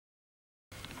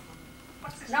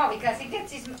No, because he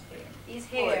gets his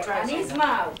hair and his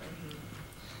mouth.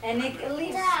 And it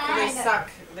leaves.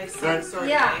 They suck sort of.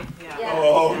 Yeah.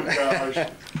 Oh gosh.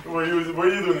 What are you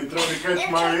doing? You trying to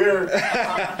catch my hair?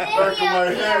 Back of my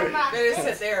hair. Better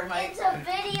sit there, Mike. It's a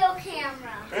video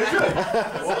camera. Is it?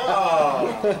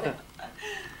 Wow.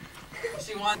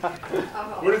 She wants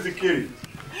What is the kitty?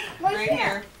 right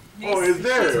here. Oh, it's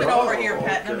there. She's been over here Oh,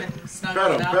 petting him okay. and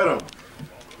snuggling Pet up. him.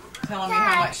 Telling me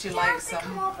how much she likes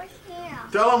Come him. over here.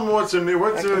 Tell him what's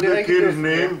the kitty's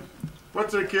name.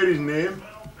 What's the kitty's name?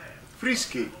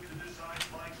 Frisky.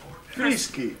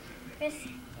 Frisky.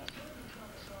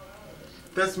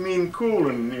 That means cool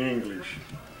in English.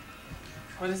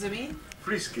 What does it mean?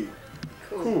 Frisky.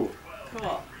 Cool.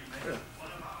 Cool.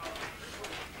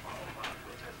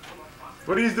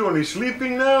 What he's doing? He's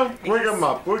sleeping now? Wake him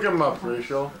up. Wake him up,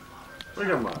 Rachael. Wake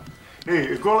him up.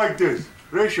 Hey, go like this.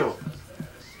 Rachael.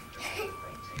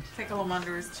 Tickle him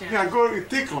under his chin. Yeah, go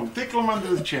tickle him. Tickle him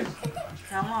under the chin.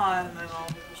 Come on, little.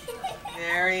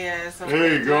 There he is. So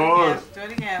There you go. Do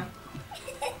it again.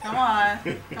 Come on.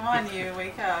 Come on, you.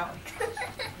 Wake up.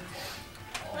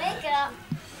 Wake up.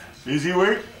 Is he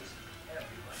awake?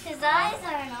 His eyes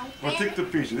aren't open. Well, take the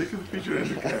picture. Take the picture of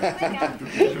the cat.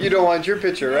 You don't want your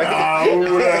picture, right? Ah,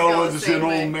 who the hell wants to see an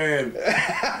old man?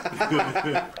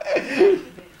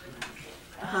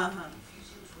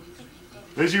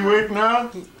 Is he awake now?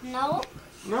 No.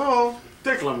 No.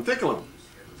 Tickle him. Tickle him.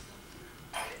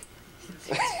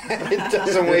 It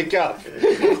doesn't wake up.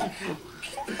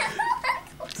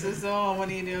 Suzo, what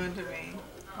are you doing to me?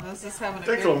 Let's just having a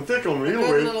Tickle him. Tickle him. He'll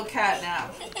good wake. little cat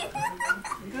nap.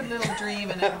 Good little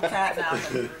dream and a cat nap.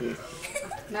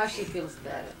 Now she feels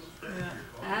better. Yeah.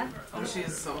 Huh? Oh, she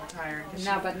is so tired.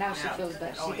 No, but now she Yeah. feels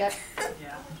better. Oh, She yeah. got.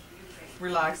 Yeah.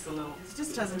 Relax a little. It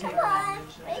just doesn't take Come long. on.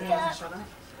 Wake Yeah, up. shut up.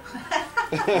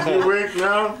 Is he awake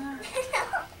now?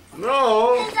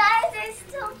 No. His eyes are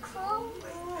still closed.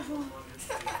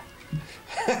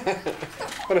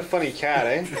 What a funny cat,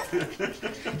 eh?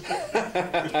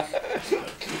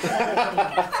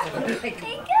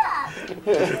 Wake up.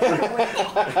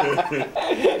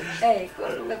 Hey,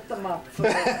 go lift them up.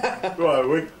 What?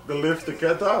 Wake the lift the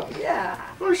cat up? Yeah.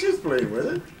 Oh, she's playing with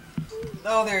it.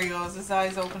 Oh, there he goes. His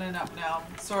eyes opening up now.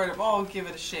 Sort of. Oh, give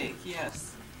it a shake.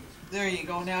 Yes. There you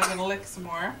go. Now I'm going to lick some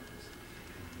more.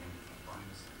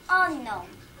 Oh no.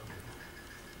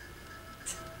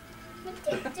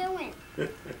 What are you doing?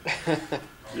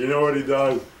 You know what he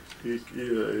does? If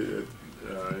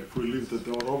we leave the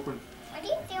door open, What are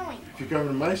you doing? if you come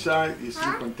on my side, he sleep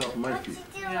Huh? on top of my What's feet.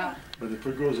 he doing? Yeah. But if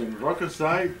he goes on Rocca's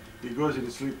side, he goes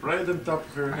and sleep right on top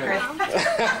of her head.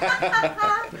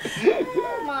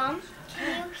 Mom,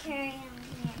 can you carry him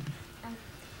here?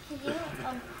 Can you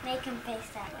make him face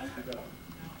that way?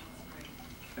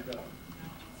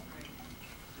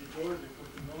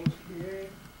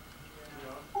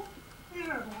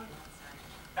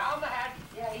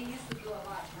 Yeah, he used to do a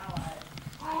lot. Now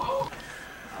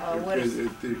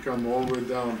They come all the way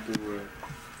down to the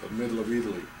middle of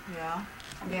Italy. Yeah.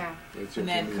 Yeah. That's And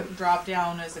what then they do. drop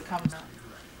down as it comes up.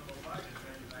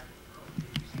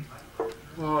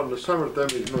 Well, in the summertime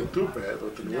it's not too bad,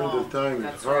 but in the No, winter time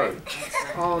that's it's hard. right.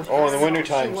 That's right. Oh, in the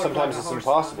wintertime, sometimes it's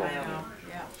impossible. I know.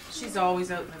 Yeah. She's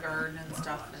always out in the garden and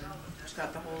stuff, and she's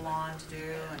got the whole lawn to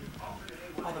do, and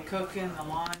all the cooking, the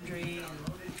laundry,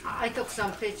 and I took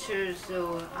some pictures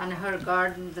on her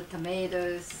garden, the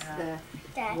tomatoes, Yeah.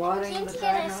 Dad, watering can the you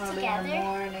get garden us early in the together?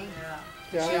 morning. yeah.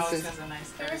 Yeah, She it's always just- has a nice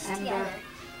Get garden. us And, together.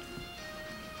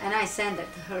 And I send it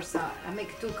to her, so I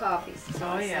make 2 copies. So Oh,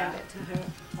 I yeah. send it to her.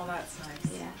 Well, that's nice.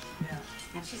 Yeah. Yeah.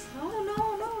 And she said, no,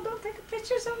 don't take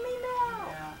pictures of me now.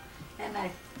 Yeah. And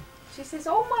she says,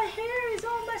 oh, my hair is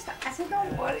all messed up. I said,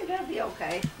 don't worry, that'll be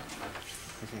okay.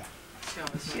 She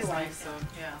always She was likes nice, so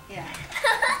yeah. Yeah.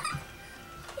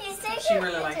 He's taking She a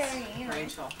really likes picture of you.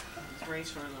 Rachel.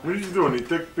 Rachel really What are likes you doing? He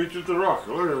take pictures of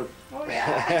Rocca. Look Oh, at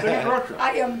yeah. it. Take Rocca.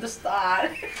 I am the star.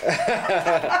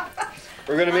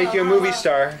 We're gonna make you a movie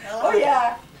star. Oh,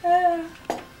 yeah.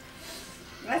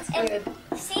 That's good.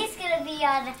 She's gonna be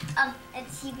on a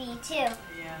TV too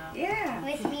Yeah. Yeah.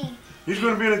 with me. He's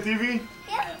going to be on the TV?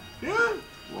 Yep. Yeah?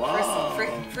 Wow.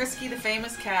 Frisky the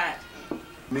famous cat.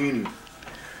 Meanie.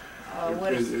 Oh,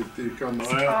 what is It comes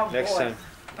Oh, Next boy. time.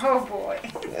 Oh, boy.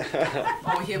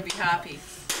 Oh, he'll be happy.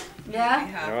 Be Yeah?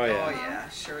 happy. Oh, yeah. Oh, yeah.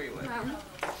 Sure he would.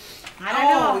 I don't Oh,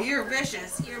 know. you're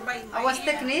vicious. You're biting my I was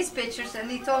hand. taking these pictures and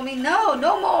he told me, no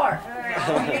more.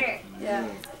 Yeah.